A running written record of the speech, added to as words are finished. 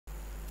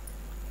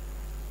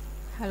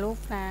Hello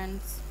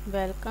friends,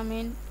 welcome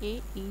in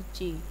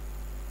AEG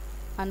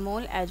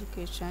Anmol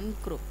Education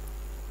Group.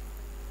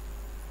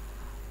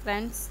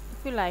 Friends,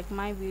 if you like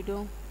my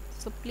video,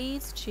 so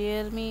please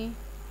share me,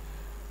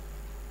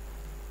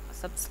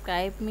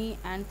 subscribe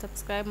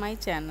my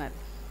channel.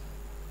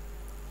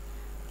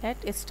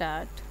 Let's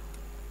start.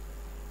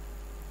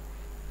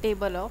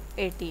 Table of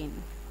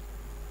 18.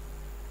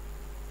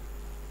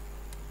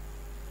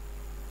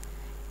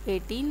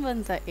 18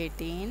 ones are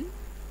 18.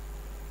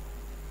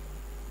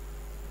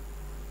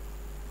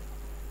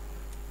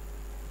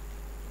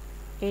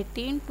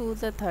 18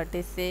 twos are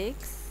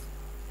 36.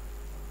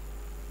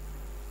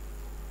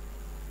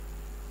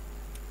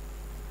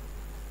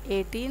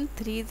 18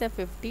 threes are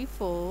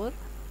 54.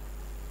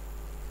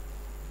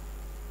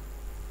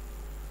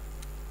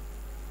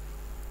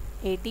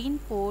 18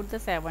 fours are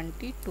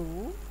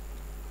 72.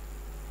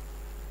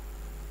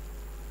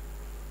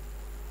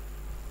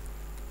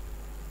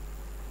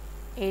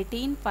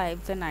 18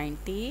 fives are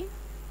 90.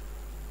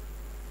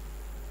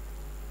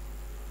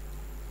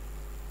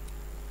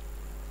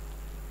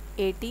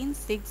 18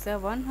 six are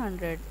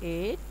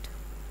 108.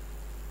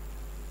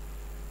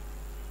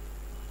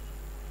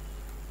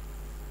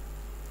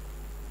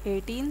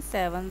 18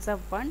 sevens are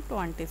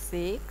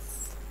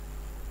 126.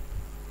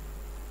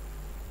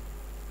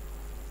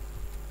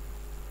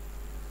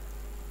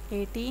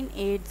 18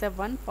 eights are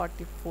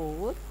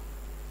 144.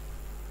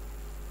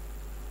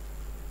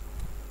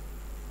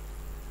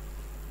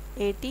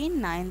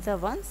 18 nines are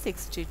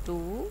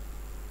 162.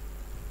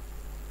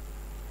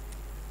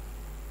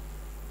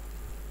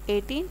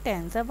 18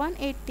 tens are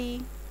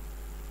 180.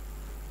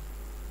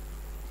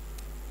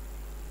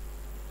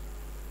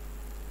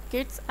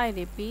 Kids, I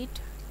repeat,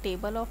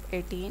 table of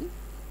 18.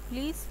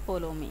 Please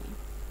follow me.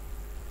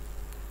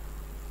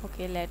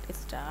 Okay, let's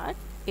start.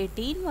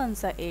 18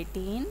 ones are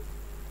 18.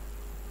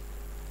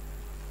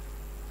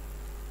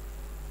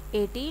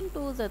 18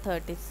 twos are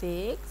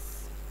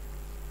 36.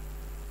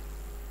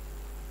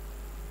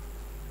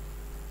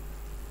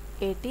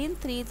 18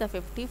 threes are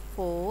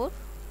 54.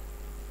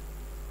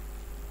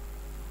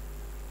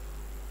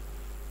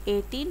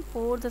 18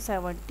 fours are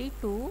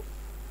 72.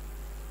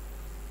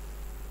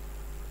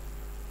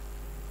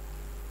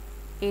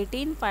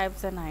 18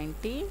 fives are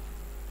 90.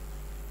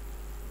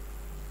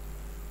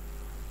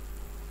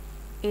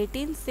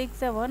 18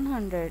 six are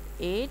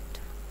 108.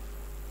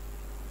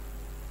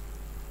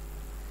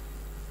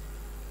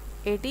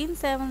 18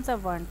 sevens are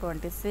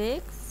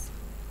 126.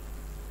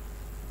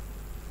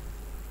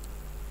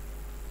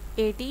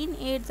 18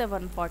 eights are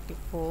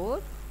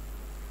 144.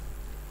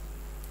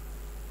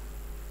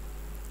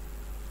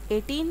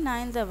 18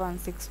 nines are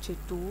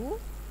 162.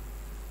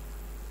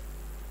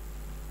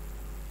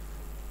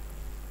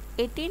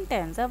 18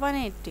 tens are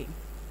 180.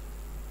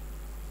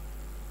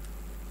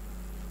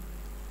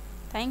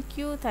 Thank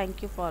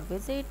you for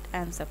visit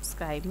and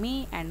subscribe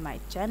me and my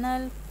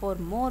channel for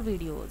more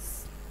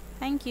videos.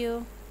 Thank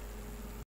you.